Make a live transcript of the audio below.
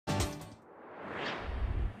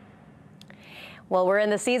Well, we're in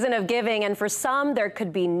the season of giving, and for some, there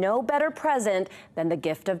could be no better present than the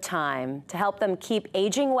gift of time. To help them keep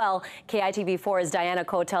aging well, KITV4's Diane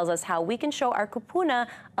tells us how we can show our kupuna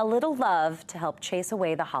a little love to help chase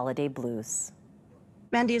away the holiday blues.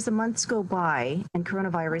 Mandy, as the months go by and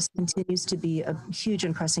coronavirus continues to be a huge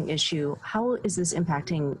and pressing issue, how is this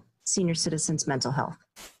impacting senior citizens' mental health?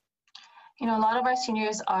 You know, a lot of our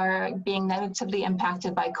seniors are being negatively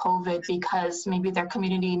impacted by COVID because maybe their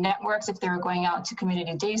community networks, if they were going out to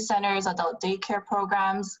community day centers, adult daycare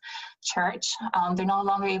programs, church, they're no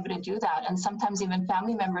longer able to do that. And sometimes even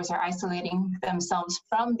family members are isolating themselves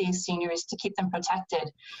from these seniors to keep them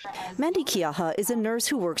protected. Mandy Kiaha is a nurse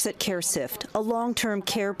who works at CareSift, a long-term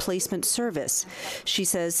care placement service. She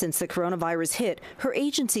says since the coronavirus hit, her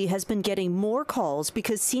agency has been getting more calls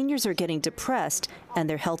because seniors are getting depressed and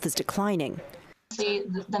their health is declining.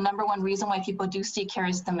 The number one reason why people do seek care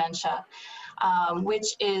is dementia,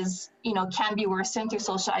 which is, can be worsened through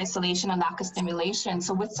social isolation and lack of stimulation.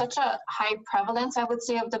 So with such a high prevalence, I would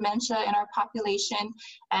say, of dementia in our population,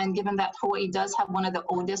 and given that Hawaii does have one of the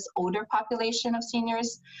oldest older population of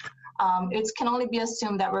seniors, it can only be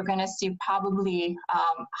assumed that we're going to see probably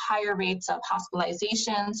higher rates of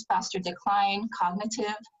hospitalizations, faster decline,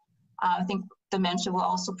 cognitive. I think dementia will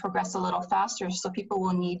also progress a little faster, so people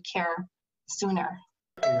will need care sooner.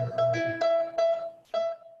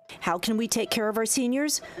 How can we take care of our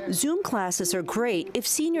seniors? Zoom classes are great if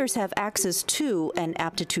seniors have access to and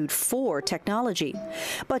aptitude for technology.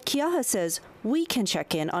 But Kiaha says we can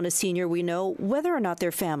check in on a senior we know whether or not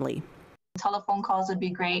they're family. Telephone calls would be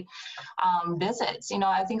great. Visits.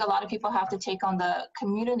 I think a lot of people have to take on the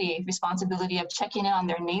community responsibility of checking in on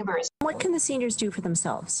their neighbors. What can the seniors do for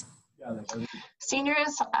themselves?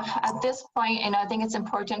 Seniors at this point, and I think it's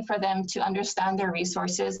important for them to understand their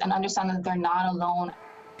resources and understand that they're not alone.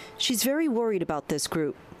 She's very worried about this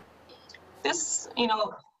group. This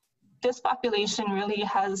population really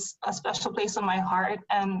has a special place in my heart,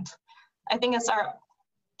 and I think it's our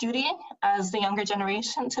duty as the younger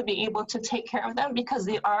generation to be able to take care of them because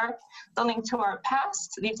they are the link to our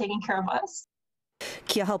past. They've taken care of us.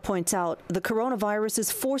 Kiaha points out the coronavirus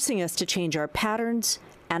is forcing us to change our patterns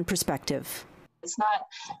and perspective. It's not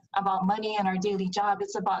about money and our daily job.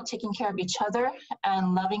 It's about taking care of each other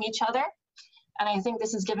and loving each other. And I think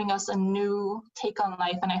this is giving us a new take on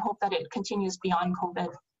life, and I hope that it continues beyond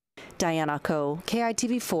COVID. Diane,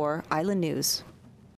 KITV4 Island News.